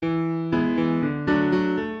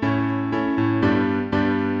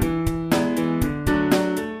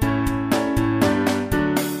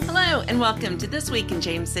welcome to This Week in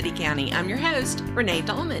James City County. I'm your host, Renee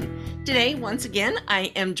Dahlman. Today, once again,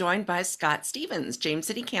 I am joined by Scott Stevens, James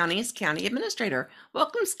City County's County Administrator.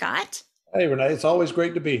 Welcome, Scott. Hey, Renee, it's always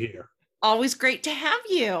great to be here. Always great to have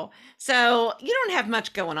you. So you don't have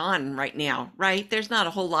much going on right now, right? There's not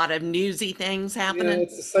a whole lot of newsy things happening. Yeah,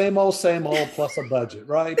 it's the same old plus a budget,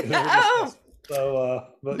 right? Oh,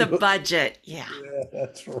 But the budget. Yeah. Yeah,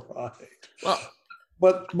 that's right. Well,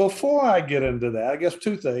 But before I get into that, I guess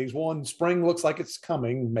two things. One, spring looks like it's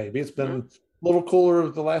coming. Maybe it's been a little cooler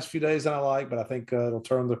the last few days than I like, but I think it'll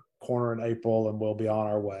turn the corner in April and we'll be on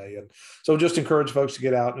our way. And so just encourage folks to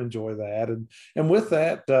get out and enjoy that. And with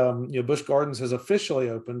that, Busch Gardens has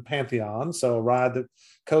officially opened Pantheon. So a ride that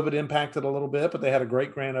COVID impacted a little bit, but they had a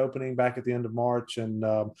great grand opening back at the end of March. And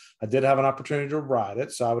I did have an opportunity to ride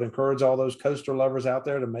it. So I would encourage all those coaster lovers out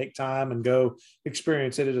there to make time and go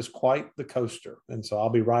experience it. It is quite the coaster. And so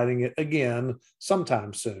I'll be riding it again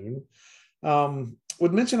sometime soon.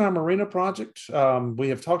 Would mention our marina project. We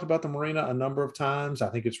have talked about the marina a number of times. I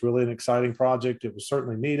think it's really an exciting project. It was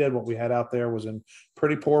certainly needed. What we had out there was in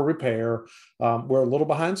pretty poor repair. We're a little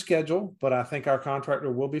behind schedule, but I think our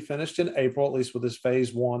contractor will be finished in April, at least with this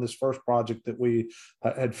phase one, this first project that we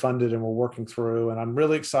had funded and we're working through. And I'm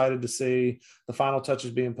really excited to see the final touches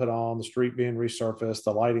being put on, the street being resurfaced,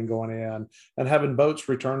 the lighting going in, and having boats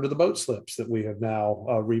return to the boat slips that we have now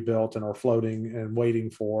rebuilt and are floating and waiting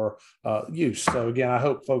for use. So again, I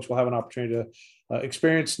hope folks will have an opportunity to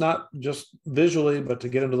experience not just visually, but to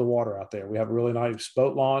get into the water out there. We have a really nice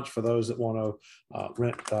boat launch for those that want to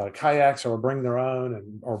rent kayaks or bring their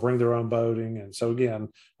own or bring their own boating. And so again,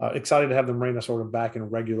 excited to have the marina sort of back in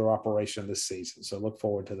regular operation this season. So look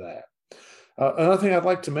forward to that. Another thing I'd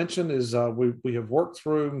like to mention is we have worked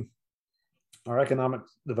through our economic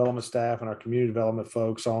development staff and our community development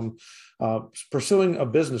folks on pursuing a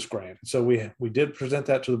business grant. So we did present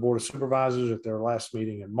that to the Board of Supervisors at their last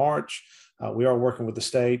meeting in March. We are working with the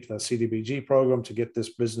state, the CDBG program, to get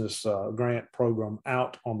this business grant program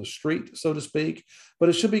out on the street, so to speak, but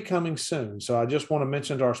it should be coming soon. So I just want to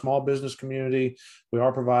mention to our small business community, we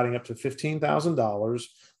are providing up to $15,000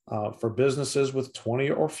 for businesses with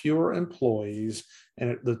 20 or fewer employees.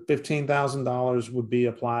 And the $15,000 would be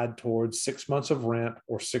applied towards 6 months of rent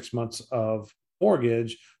or 6 months of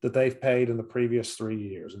mortgage that they've paid in the previous 3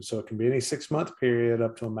 years. And so it can be any 6 month period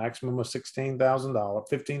up to a maximum of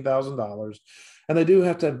 $15,000. And they do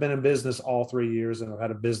have to have been in business all 3 years and have had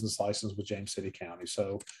a business license with James City County.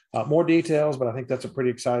 So more details, but I think that's a pretty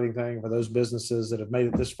exciting thing for those businesses that have made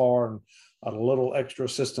it this far, and a little extra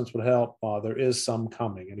assistance would help. There is some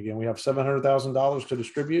coming. And again, we have $700,000 to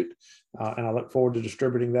distribute, and I look forward to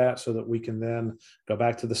distributing that so that we can then go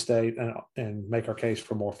back to the state and make our case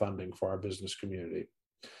for more funding for our business community.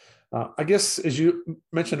 I guess, as you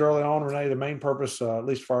mentioned early on, Renee, the main purpose, at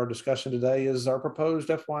least for our discussion today, is our proposed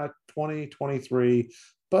FY2023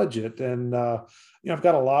 budget. And, I've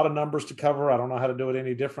got a lot of numbers to cover. I don't know how to do it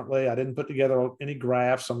any differently. I didn't put together any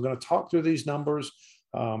graphs. I'm going to talk through these numbers.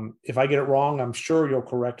 If I get it wrong, I'm sure you'll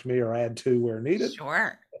correct me or add to where needed.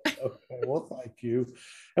 Sure. Okay, well, thank you.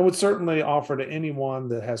 And would certainly offer to anyone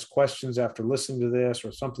that has questions after listening to this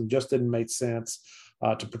or something just didn't make sense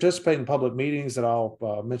to participate in public meetings that I'll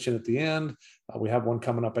mention at the end. We have one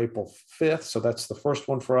coming up April 5th. So that's the first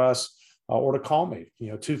one for us. Or to call me,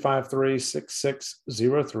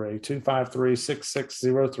 253-6603,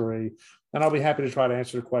 253-6603. And I'll be happy to try to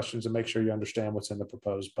answer the questions and make sure you understand what's in the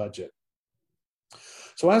proposed budget.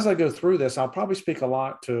 So as I go through this, I'll probably speak a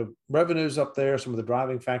lot to revenues up there, some of the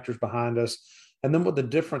driving factors behind us, and then what the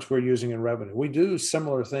difference we're using in revenue. We do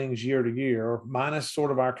similar things year to year, minus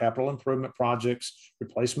sort of our capital improvement projects,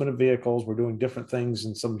 replacement of vehicles. We're doing different things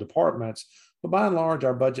in some departments, but by and large,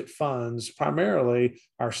 our budget funds primarily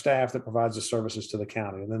our staff that provides the services to the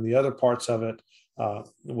county. And then the other parts of it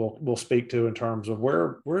we'll speak to in terms of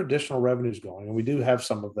where additional revenue is going. And we do have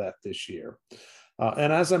some of that this year.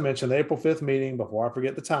 And as I mentioned, the April 5th meeting, before I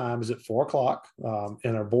forget the time, is at 4:00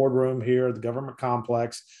 in our boardroom here at the government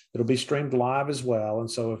complex. It'll be streamed live as well.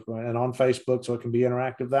 And so and on Facebook, so it can be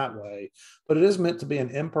interactive that way. But it is meant to be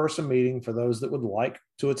an in-person meeting for those that would like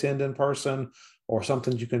to attend in person, or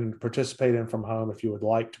something you can participate in from home if you would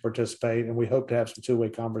like to participate. And we hope to have some two-way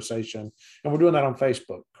conversation. And we're doing that on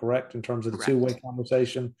Facebook, correct? In terms of the two-way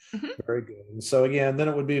conversation. Mm-hmm. Very good. And so again, then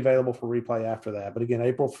it would be available for replay after that. But again,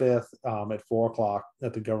 April 5th at 4:00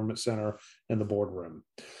 at the Government Center in the boardroom.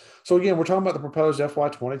 So again, we're talking about the proposed FY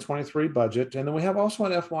 2023 budget. And then we have also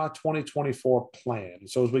an FY 2024 plan.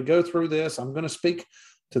 So as we go through this, I'm going to speak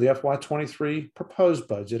to the FY23 proposed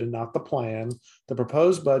budget and not the plan. The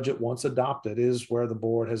proposed budget, once adopted, is where the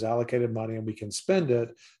board has allocated money and we can spend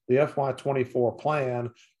it. The FY24 plan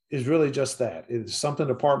is really just that. It's something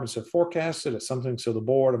departments have forecasted. It's something so the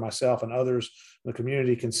board and myself and others in the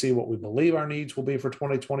community can see what we believe our needs will be for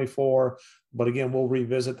 2024. But again, we'll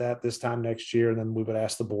revisit that this time next year, and then we would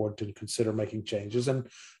ask the board to consider making changes and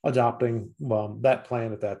adopting that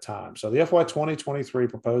plan at that time. So the FY 2023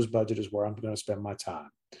 proposed budget is where I'm going to spend my time.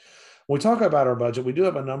 When we talk about our budget, we do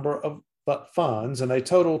have a number of funds, and they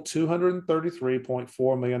total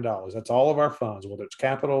 $233.4 million. That's all of our funds, whether it's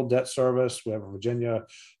capital, debt service, we have a Virginia, I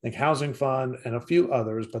think, housing fund, and a few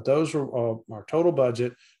others, but those are our total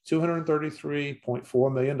budget,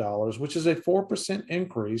 $233.4 million, which is a 4%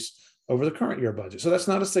 increase over the current year budget. So that's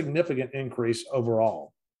not a significant increase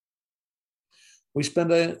overall. We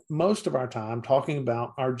spend most of our time talking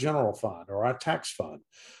about our general fund or our tax fund.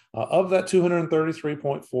 Of that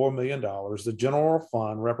 $233.4 million, the general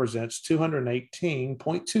fund represents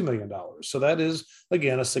 $218.2 million. So that is,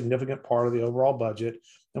 again, a significant part of the overall budget.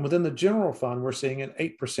 And within the general fund, we're seeing an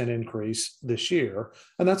 8% increase this year.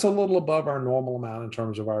 And that's a little above our normal amount in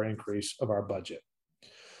terms of our increase of our budget.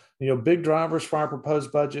 Big drivers for our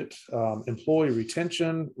proposed budget, employee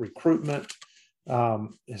retention, recruitment,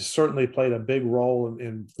 has certainly played a big role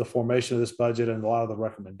in the formation of this budget and a lot of the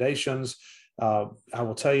recommendations. I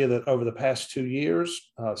will tell you that over the past 2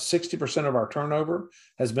 years, 60% of our turnover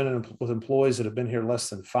has been with employees that have been here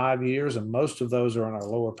less than 5 years, and most of those are in our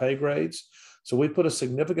lower pay grades. So we put a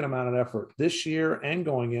significant amount of effort this year and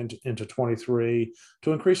going into 23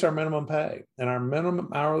 to increase our minimum pay. And our minimum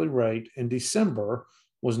hourly rate in December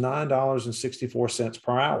was $9.64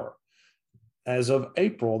 per hour. As of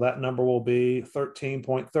April, that number will be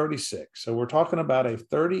 13.36. So we're talking about a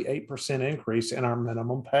 38% increase in our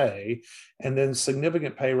minimum pay, and then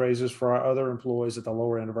significant pay raises for our other employees at the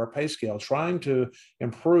lower end of our pay scale, trying to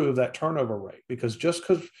improve that turnover rate. Because just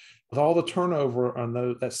because with all the turnover on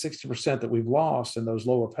that 60% that we've lost in those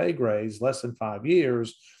lower pay grades, less than 5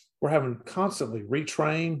 years, we're having to constantly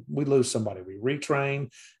retrain. We lose somebody, we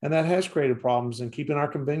retrain, and that has created problems in keeping our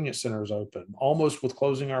convenience centers open, almost with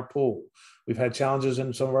closing our pool. We've had challenges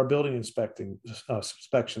in some of our building inspection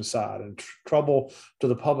side, and trouble to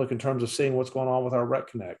the public in terms of seeing what's going on with our Rec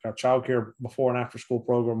Connect, our child care before and after school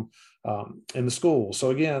program in the schools.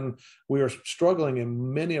 So again, we are struggling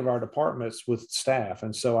in many of our departments with staff.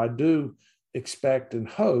 And so I do expect and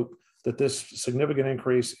hope that this significant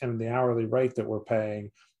increase in the hourly rate that we're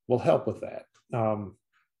paying will help with that.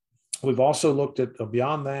 We've also looked at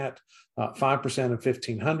beyond that, 5% and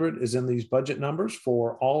 1,500 is in these budget numbers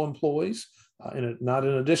for all employees, not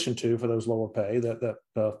in addition to for those lower pay. That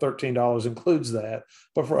 $13 includes that,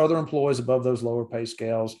 but for other employees above those lower pay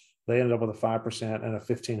scales, they ended up with a 5% and a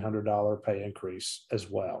 $1,500 pay increase as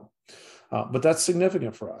well. But that's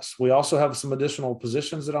significant for us. We also have some additional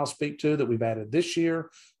positions that I'll speak to that we've added this year,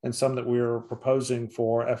 and some that we're proposing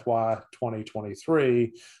for FY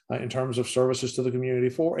 2023 in terms of services to the community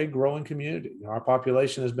for a growing community. Our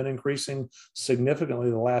population has been increasing significantly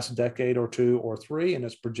the last decade or two or three, and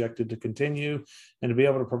it's projected to continue. And to be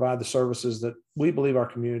able to provide the services that we believe our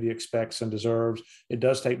community expects and deserves, it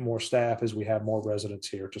does take more staff as we have more residents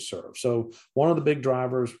here to serve. So one of the big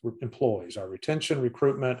drivers, employees, our retention,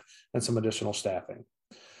 recruitment, and some additional staffing.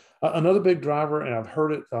 Another big driver, and I've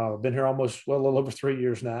heard it, I've been here almost, a little over 3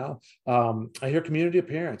 years now. I hear community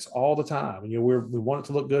appearance all the time. And, we want it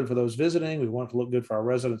to look good for those visiting. We want it to look good for our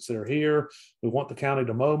residents that are here. We want the county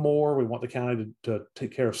to mow more. We want the county to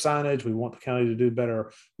take care of signage. We want the county to do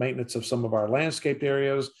better maintenance of some of our landscaped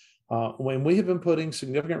areas. When we have been putting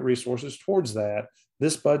significant resources towards that,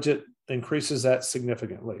 this budget increases that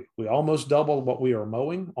significantly. We almost doubled what we are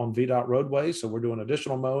mowing on VDOT roadways, so we're doing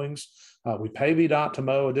additional mowings. We pay VDOT to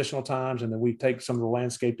mow additional times, and then we take some of the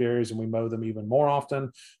landscaped areas and we mow them even more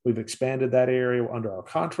often. We've expanded that area under our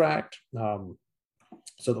contract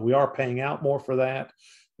so that we are paying out more for that.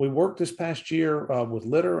 We worked this past year with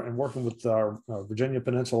litter and working with our Virginia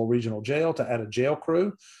Peninsula Regional Jail to add a jail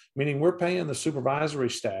crew, meaning we're paying the supervisory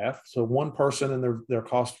staff, so one person in their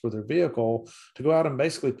cost for their vehicle, to go out and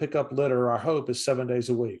basically pick up litter. Our hope is 7 days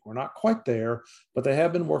a week. We're not quite there, but they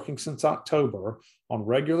have been working since October on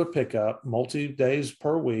regular pickup, multi-days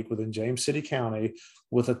per week within James City County,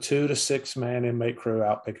 with a 2 to 6 man inmate crew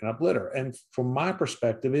out picking up litter. And from my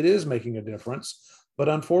perspective, it is making a difference. But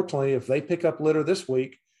unfortunately, if they pick up litter this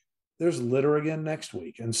week, there's litter again next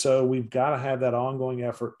week. And so we've got to have that ongoing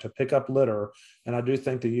effort to pick up litter. And I do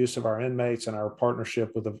think the use of our inmates and our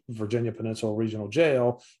partnership with the Virginia Peninsula Regional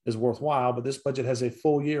Jail is worthwhile, but this budget has a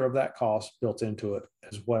full year of that cost built into it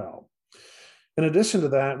as well. In addition to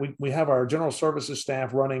that, we have our general services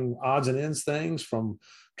staff running odds and ends things, from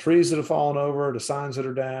trees that have fallen over to signs that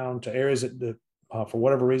are down to areas that for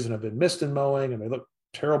whatever reason have been missed in mowing and they look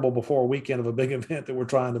terrible before a weekend of a big event that we're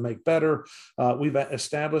trying to make better. We've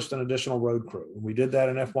established an additional road crew. We did that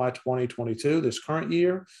in FY2022, this current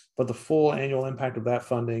year, but the full annual impact of that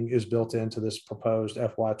funding is built into this proposed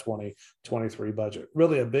FY2023 budget.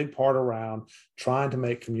 Really a big part around trying to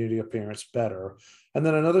make community appearance better. And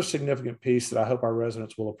then another significant piece that I hope our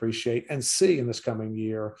residents will appreciate and see in this coming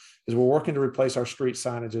year is we're working to replace our street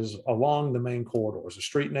signages along the main corridors, the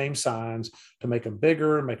street name signs, to make them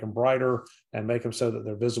bigger, make them brighter, and make them so that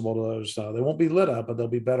they're visible to those. They won't be lit up, but they'll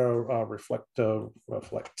be better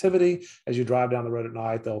reflectivity. As you drive down the road at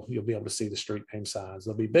night, you'll be able to see the street name signs.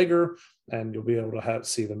 They'll be bigger, and you'll be able to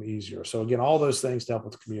see them easier. So again, all those things to help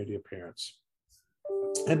with the community appearance.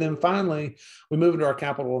 And then finally, we move into our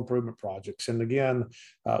capital improvement projects. And again,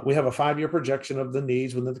 we have a 5-year projection of the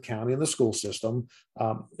needs within the county and the school system.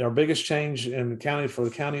 Our biggest change in the county for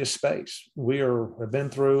the county is space. Have been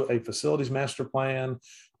through a facilities master plan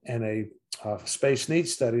and a space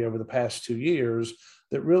needs study over the past 2 years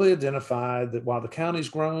that really identified that while the county's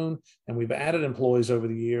grown and we've added employees over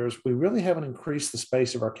the years, we really haven't increased the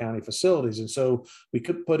space of our county facilities. And so we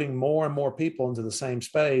keep putting more and more people into the same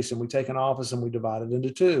space, and we take an office and we divide it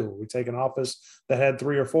into 2. We take an office that had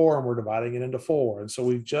 3 or 4 and we're dividing it into 4. And so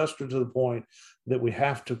we've adjusted to the point that we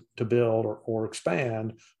have to build or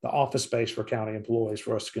expand the office space for county employees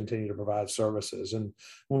for us to continue to provide services. And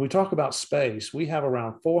when we talk about space, we have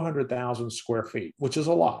around 400,000 square feet, which is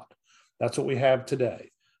a lot. That's what we have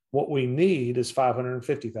today. What we need is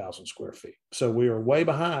 550,000 square feet. So we are way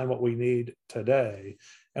behind what we need today.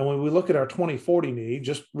 And when we look at our 2040 need,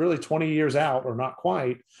 just really 20 years out or not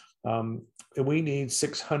quite, we need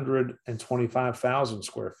 625,000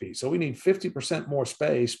 square feet. So we need 50% more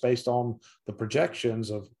space based on the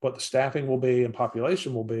projections of what the staffing will be and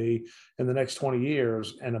population will be in the next 20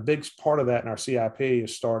 years. And a big part of that in our CIP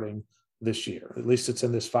is starting this year. At least it's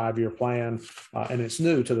in this 5-year plan, and it's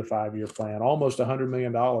new to the 5-year plan. Almost $100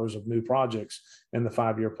 million of new projects in the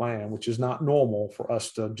 5-year plan, which is not normal for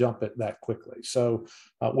us to jump it that quickly. So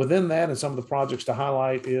within that, and some of the projects to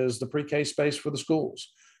highlight is the pre-K space for the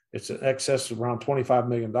schools. It's in excess of around $25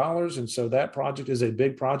 million. And so that project is a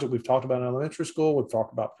big project. We've talked about elementary school. We've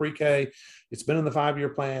talked about pre-K. It's been in the 5-year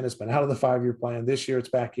plan. It's been out of the 5-year plan. This year it's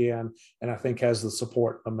back in, and I think has the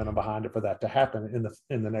support momentum behind it for that to happen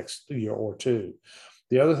in the next year or 2.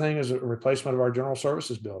 The other thing is a replacement of our general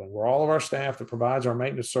services building, where all of our staff that provides our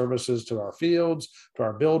maintenance services to our fields, to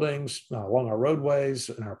our buildings, along our roadways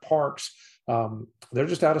and our parks, they're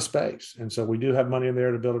just out of space. And so we do have money in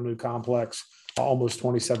there to build a new complex, almost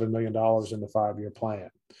 $27 million in the 5-year plan.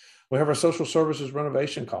 We have our social services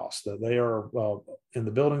renovation costs that they are in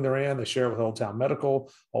the building they're in. They share it with Old Town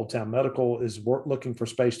Medical. Old Town Medical is looking for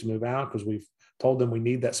space to move out because we've told them we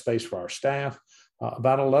need that space for our staff.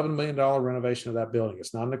 About $11 million renovation of that building.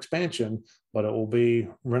 It's not an expansion, but it will be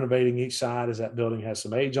renovating each side as that building has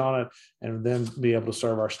some age on it, and then be able to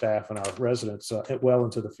serve our staff and our residents well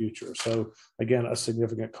into the future. So again, a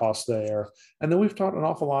significant cost there. And then we've talked an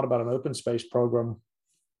awful lot about an open space program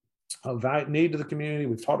of need to the community.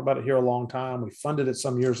 We've talked about it here a long time. We funded it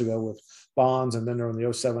some years ago with bonds, and then during the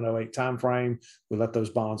 07-08 timeframe, we let those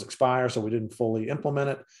bonds expire, so we didn't fully implement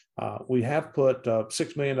it. We have put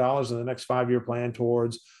 $6 million in the next 5-year plan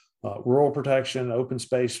towards rural protection, open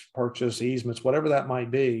space purchase, easements, whatever that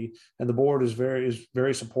might be. And the board is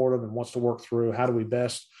very supportive and wants to work through how do we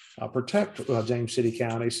best protect James City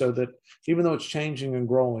County so that even though it's changing and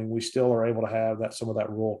growing, we still are able to have some of that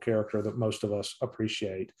rural character that most of us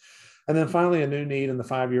appreciate. And then finally, a new need in the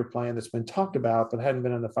 5-year plan that's been talked about but hadn't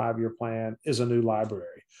been in the 5-year plan is a new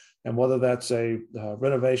library. And whether that's a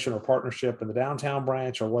renovation or partnership in the downtown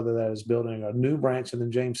branch, or whether that is building a new branch in the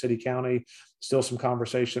James City County, still some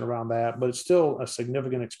conversation around that, but it's still a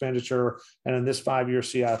significant expenditure. And in this 5-year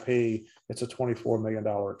CIP, it's a $24 million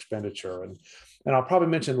expenditure. And I'll probably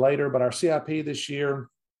mention later, but our CIP this year,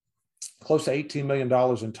 close to $18 million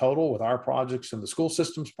in total with our projects and the school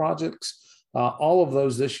systems projects. All of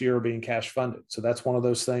those this year are being cash funded. So that's one of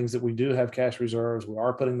those things that we do have cash reserves. We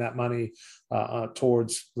are putting that money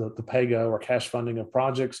towards the PAYGO or cash funding of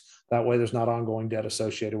projects. That way there's not ongoing debt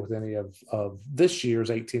associated with any of this year's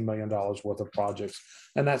 $18 million worth of projects.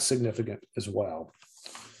 And that's significant as well.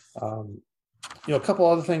 A couple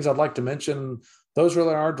other things I'd like to mention. Those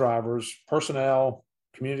really are drivers: personnel,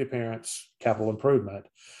 community appearance, capital improvement.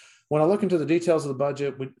 When I look into the details of the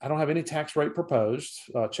budget, I don't have any tax rate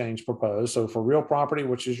change proposed. So for real property,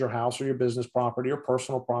 which is your house or your business property, or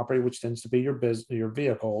personal property, which tends to be your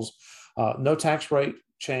vehicles, no tax rate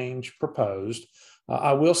change proposed.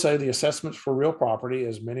 I will say the assessments for real property,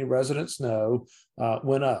 as many residents know,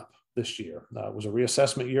 went up this year. It was a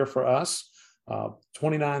reassessment year for us.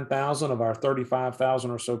 29,000 of our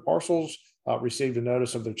 35,000 or so parcels received a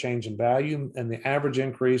notice of their change in value, and the average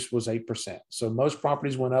increase was 8%. So most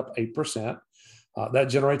properties went up 8%. That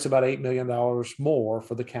generates about $8 million more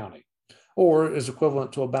for the county, or is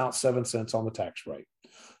equivalent to about 7 cents on the tax rate.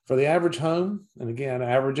 For the average home, and again,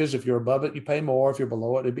 averages, if you're above it, you pay more. If you're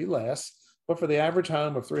below it, it'd be less. But for the average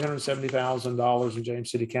home of $370,000 in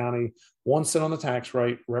James City County, 1 cent on the tax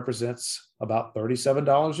rate represents about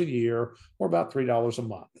 $37 a year, or about $3 a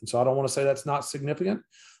month. And so I don't want to say that's not significant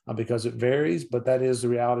because it varies, but that is the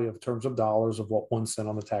reality of terms of dollars of what 1 cent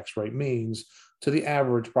on the tax rate means to the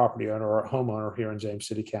average property owner or homeowner here in James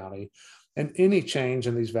City County. And any change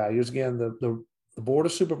in these values, again, the Board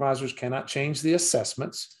of Supervisors cannot change the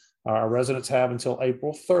assessments. Our residents have until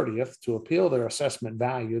April 30th to appeal their assessment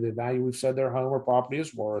value, the value we've said their home or property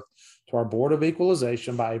is worth, to our Board of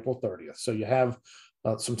Equalization by April 30th. So you have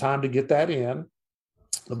some time to get that in.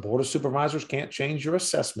 The Board of Supervisors can't change your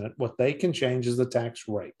assessment. What they can change is the tax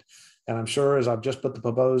rate. And I'm sure as I've just put the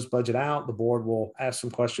proposed budget out, the board will ask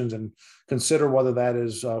some questions and consider whether that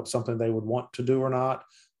is something they would want to do or not.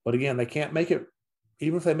 But again, they can't make it,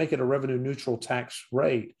 even if they make it a revenue neutral tax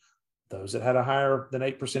rate, those that had a higher than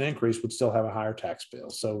 8% increase would still have a higher tax bill.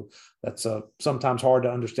 So that's sometimes hard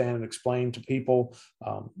to understand and explain to people.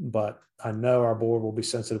 But I know our board will be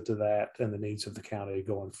sensitive to that and the needs of the county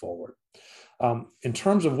going forward. In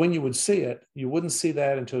terms of when you would see it, you wouldn't see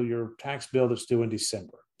that until your tax bill that's due in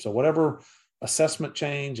December. So whatever assessment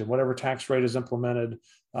change and whatever tax rate is implemented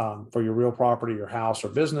for your real property, your house or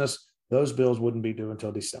business, those bills wouldn't be due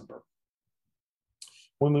until December.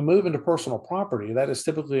 When we move into personal property, that is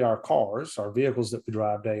typically our cars, our vehicles that we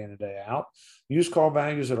drive day in and day out. Used car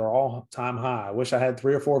values that are all-time high. I wish I had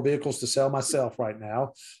 3 or 4 vehicles to sell myself right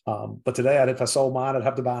now. But today, if I sold mine, I'd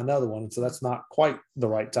have to buy another one. And so that's not quite the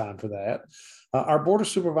right time for that. Our Board of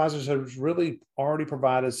Supervisors has really already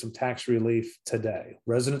provided some tax relief today.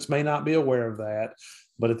 Residents may not be aware of that,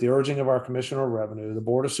 but at the urging of our Commissioner of Revenue, the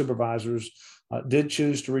Board of Supervisors did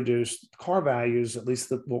choose to reduce car values, at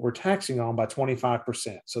least what we're taxing on, by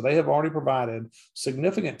 25%. So they have already provided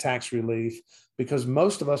significant tax relief because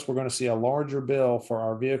most of us were going to see a larger bill for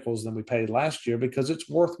our vehicles than we paid last year because it's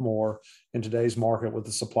worth more in today's market with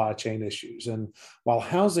the supply chain issues. And while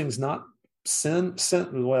housing's not sensed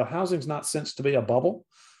to be a bubble,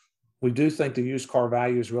 we do think the used car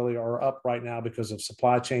values really are up right now because of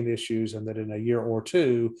supply chain issues, and that in a year or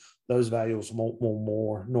two, those values will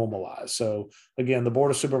more normalize. So again, the Board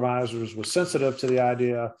of Supervisors was sensitive to the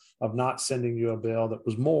idea of not sending you a bill that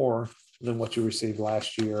was more than what you received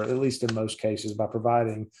last year, at least in most cases, by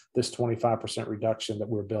providing this 25% reduction that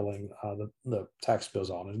we're billing the tax bills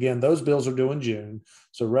on. And again, those bills are due in June,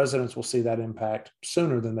 so residents will see that impact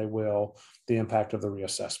sooner than they will the impact of the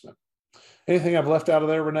reassessment. Anything I've left out of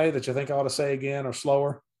there, Renee, that you think I ought to say again or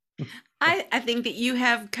slower? I think that you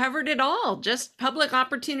have covered it all. Just public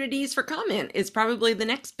opportunities for comment is probably the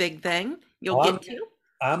next big thing you'll get to.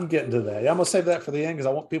 I'm getting to that. I'm going to save that for the end because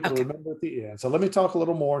I want people to remember at the end. So let me talk a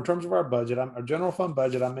little more in terms of our budget. Our general fund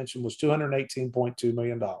budget I mentioned was $218.2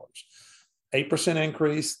 million. 8%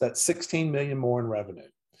 increase, that's $16 million more in revenue.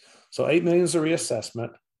 So $8 million is a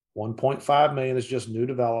reassessment. $1.5 million is just new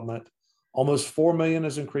development. Almost $4 million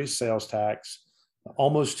is increased sales tax.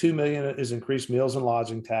 Almost $2 million is increased meals and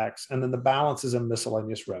lodging tax. And then the balance is in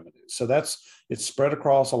miscellaneous revenue. So it's spread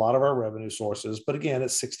across a lot of our revenue sources. But again,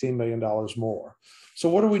 it's $16 million more. So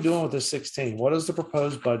what are we doing with this 16? What does the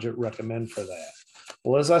proposed budget recommend for that?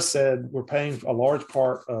 Well, as I said, we're paying a large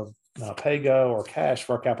part of pay-go or cash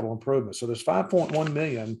for our capital improvement. So there's 5.1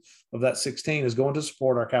 million of that 16 is going to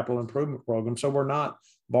support our capital improvement program. So we're not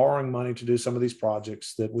borrowing money to do some of these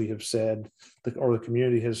projects that we have said or the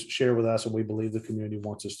community has shared with us and we believe the community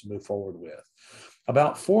wants us to move forward with.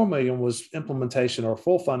 About 4 million was implementation or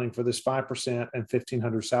full funding for this 5% and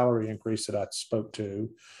 1,500 salary increase that I spoke to.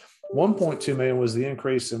 1.2 million was the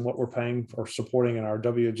increase in what we're paying or supporting in our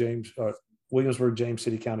Williamsburg, James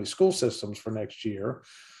City County school systems for next year.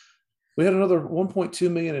 We had another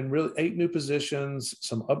 1.2 million in really 8 new positions,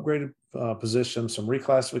 some upgraded positions, some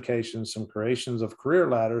reclassifications, some creations of career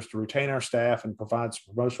ladders to retain our staff and provide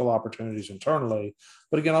some promotional opportunities internally.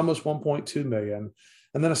 But again, almost 1.2 million.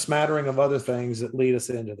 And then a smattering of other things that lead us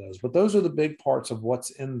into those. But those are the big parts of what's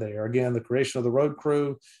in there. Again, the creation of the road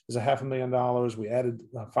crew is $500,000. We added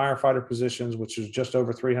firefighter positions, which is just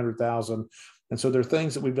over 300,000. And so there are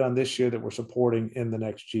things that we've done this year that we're supporting in the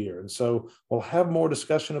next year. And so we'll have more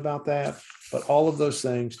discussion about that, but all of those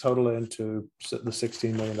things total into the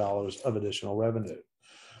 $16 million of additional revenue.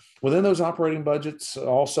 Within those operating budgets,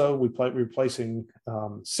 also, we're replacing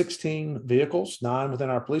 16 vehicles, 9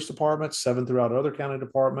 within our police departments, 7 throughout other county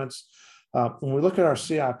departments. When we look at our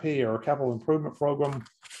CIP, or capital improvement program,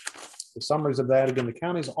 the summaries of that, again, the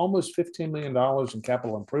county's almost $15 million in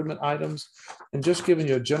capital improvement items. And just giving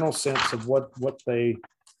you a general sense of what they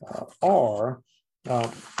are,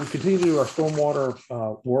 we continue to do our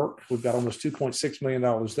stormwater work. We've got almost $2.6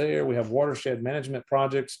 million there. We have watershed management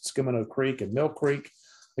projects at Skimino Creek and Mill Creek.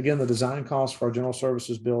 Again, the design costs for our general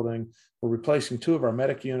services building. We're replacing 2 of our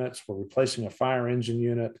medic units. We're replacing a fire engine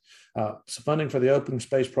unit. Some funding for the open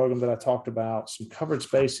space program that I talked about. Some covered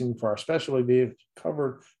spacing for our specialty vehicle,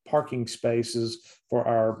 covered parking spaces for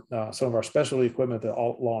our some of our specialty equipment, the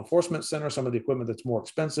law enforcement center. Some of the equipment that's more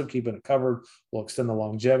expensive, keeping it covered will extend the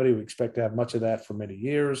longevity. We expect to have much of that for many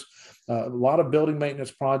years. A lot of building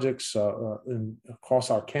maintenance projects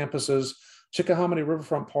across our campuses. Chickahominy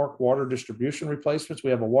Riverfront Park water distribution replacements. We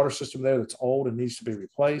have a water system there that's old and needs to be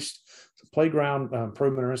replaced. Some playground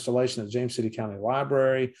improvement or installation at James City County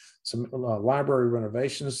Library. Some library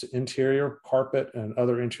renovations, interior, carpet, and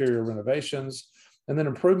other interior renovations. And then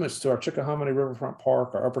improvements to our Chickahominy Riverfront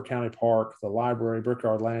Park, our Upper County Park, the library,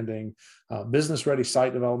 Brickyard Landing, business-ready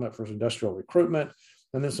site development for industrial recruitment,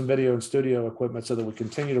 and then some video and studio equipment so that we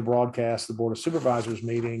continue to broadcast the Board of Supervisors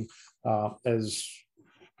meeting as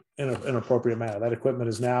in an appropriate manner. That equipment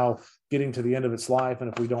is now getting to the end of its life,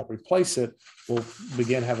 and if we don't replace it, we'll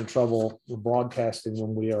begin having trouble broadcasting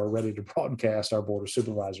when we are ready to broadcast our Board of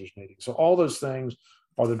Supervisors meeting. So all those things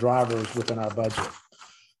are the drivers within our budget.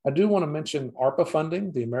 I do want to mention ARPA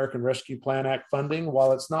funding, the American Rescue Plan Act funding.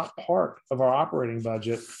 While it's not part of our operating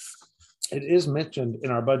budget, it is mentioned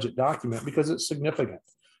in our budget document because it's significant.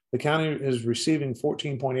 The county is receiving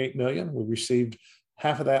 $14.8 million. We received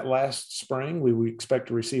half of that last spring. We expect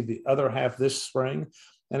to receive the other half this spring.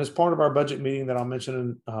 And as part of our budget meeting that I'll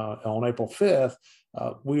mention on April 5th,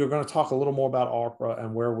 we are going to talk a little more about ARPA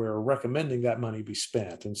and where we're recommending that money be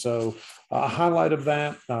spent. And so a highlight of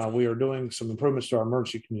that, we are doing some improvements to our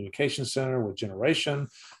emergency communication center with generation.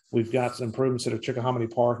 We've got some improvements at our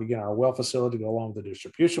Chickahominy Park, again, our well facility to go along with the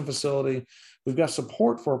distribution facility. We've got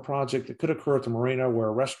support for a project that could occur at the marina where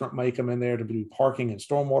a restaurant may come in there to do parking and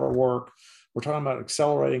stormwater work. We're talking about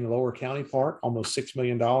accelerating Lower County Park, almost $6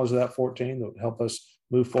 million of that 14 that would help us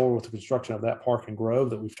move forward with the construction of that park and grove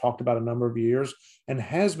that we've talked about a number of years and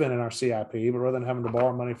has been in our CIP, but rather than having to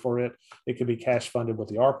borrow money for it, it can be cash funded with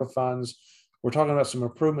the ARPA funds. We're talking about some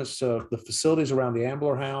improvements to the facilities around the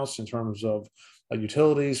Ambler House in terms of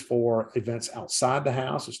utilities for events outside the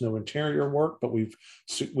house. It's no interior work, but we've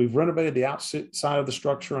renovated the outside of the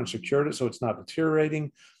structure and secured it so it's not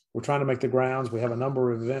deteriorating. We're trying to make the grounds. We have a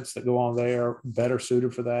number of events that go on there better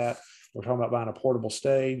suited for that. We're talking about buying a portable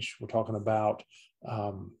stage. We're talking about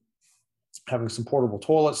having some portable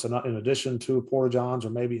toilets. So not in addition to porta johns, or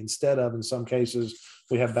maybe instead of, in some cases,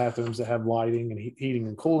 we have bathrooms that have lighting and heating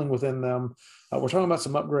and cooling within them. We're talking about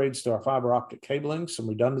some upgrades to our fiber optic cabling, some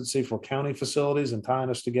redundancy for county facilities and tying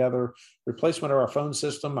us together, replacement of our phone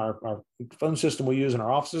system. Our phone system we use in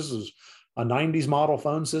our offices is a 90s model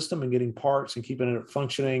phone system, and getting parts and keeping it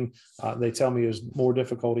functioning, they tell me, is more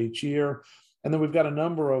difficult each year. And then we've got a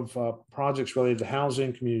number of projects related to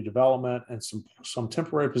housing, community development, and some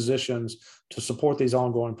temporary positions to support these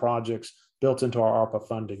ongoing projects built into our ARPA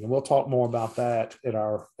funding. And we'll talk more about that at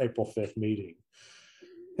our April 5th meeting.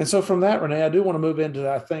 And so from that, Renee, I do want to move into,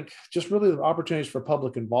 I think, just really the opportunities for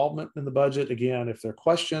public involvement in the budget. Again, if there are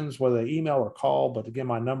questions, whether they email or call, but again,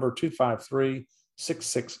 my number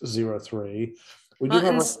 253-6603.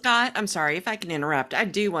 And Scott, I'm sorry if I can interrupt. I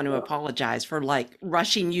do want to apologize for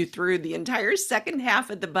rushing you through the entire second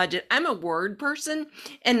half of the budget. I'm a word person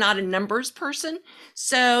and not a numbers person.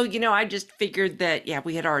 So, I just figured that,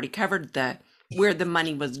 we had already covered where the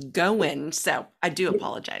money was going. So I do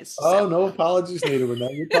apologize. Oh, no apologies needed,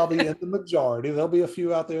 Renee. You're probably in the majority. There'll be a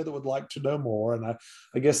few out there that would like to know more. And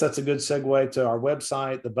I guess that's a good segue to our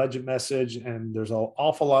website, the budget message. And there's an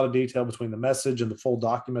awful lot of detail between the message and the full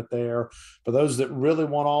document there. For those that really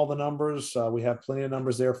want all the numbers, we have plenty of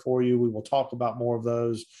numbers there for you. We will talk about more of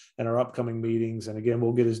those in our upcoming meetings. And again,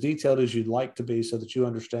 we'll get as detailed as you'd like to be so that you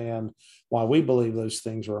understand why we believe those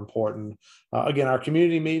things are important. Again, our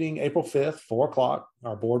community meeting, April 5th, 4 o'clock,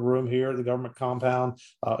 our boardroom here at the government compound.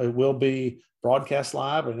 It will be broadcast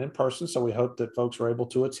live and in person, so we hope that folks are able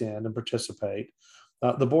to attend and participate.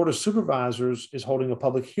 The Board of Supervisors is holding a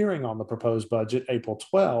public hearing on the proposed budget April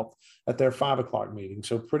 12th at their 5 o'clock meeting.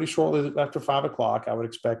 So pretty shortly after 5 o'clock, I would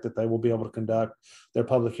expect that they will be able to conduct their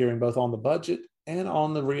public hearing both on the budget and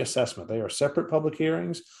on the reassessment. They are separate public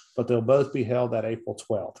hearings, but they'll both be held that April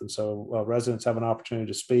 12th. And so residents have an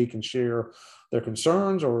opportunity to speak and share their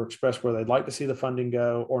concerns or express where they'd like to see the funding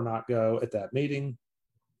go or not go at that meeting.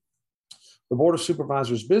 The Board of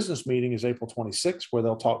Supervisors business meeting is April 26th, where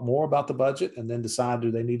they'll talk more about the budget and then decide,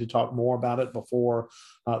 do they need to talk more about it before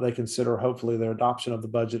they consider hopefully their adoption of the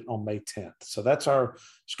budget on May 10th. So that's our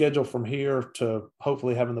schedule from here to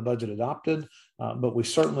hopefully having the budget adopted. But we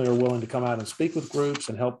certainly are willing to come out and speak with groups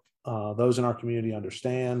and help those in our community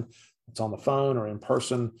understand. It's on the phone or in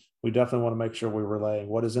person. We definitely want to make sure we're relaying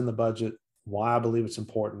what is in the budget, why I believe it's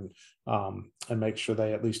important, and make sure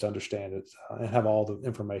they at least understand it and have all the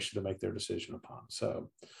information to make their decision upon. So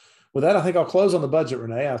with that, I think I'll close on the budget,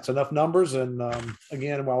 Renee. It's enough numbers. And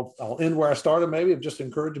again, I'll end where I started, maybe, of just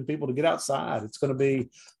encouraging people to get outside. It's going to be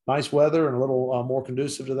nice weather and a little more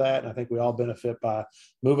conducive to that. And I think we all benefit by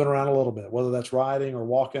moving around a little bit, whether that's riding or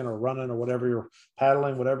walking or running or whatever you're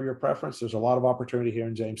paddling, whatever your preference. There's a lot of opportunity here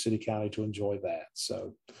in James City County to enjoy that.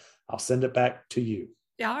 So I'll send it back to you.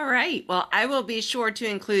 All right. Well, I will be sure to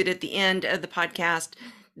include at the end of the podcast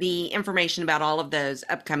the information about all of those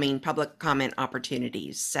upcoming public comment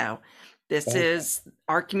opportunities. So this is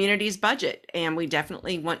our community's budget, and we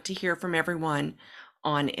definitely want to hear from everyone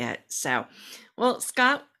on it. So, well,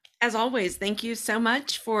 Scott, as always, thank you so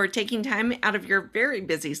much for taking time out of your very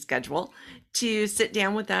busy schedule to sit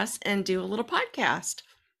down with us and do a little podcast.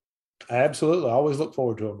 Absolutely. I always look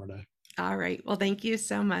forward to them, Renee. All right. Well, thank you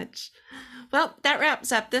so much. Well, that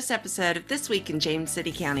wraps up this episode of This Week in James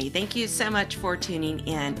City County. Thank you so much for tuning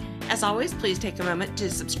in. As always, please take a moment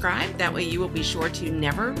to subscribe. That way you will be sure to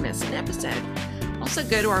never miss an episode. Also,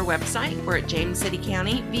 go to our website. We're at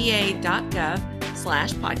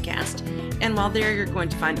jamescitycountyva.gov/podcast. And while there, you're going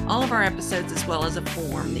to find all of our episodes as well as a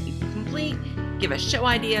form that you can complete. Give us show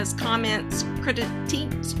ideas, comments,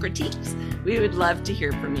 critiques. We would love to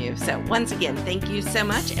hear from you. So once again, thank you so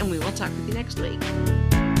much, and we will talk with you next week.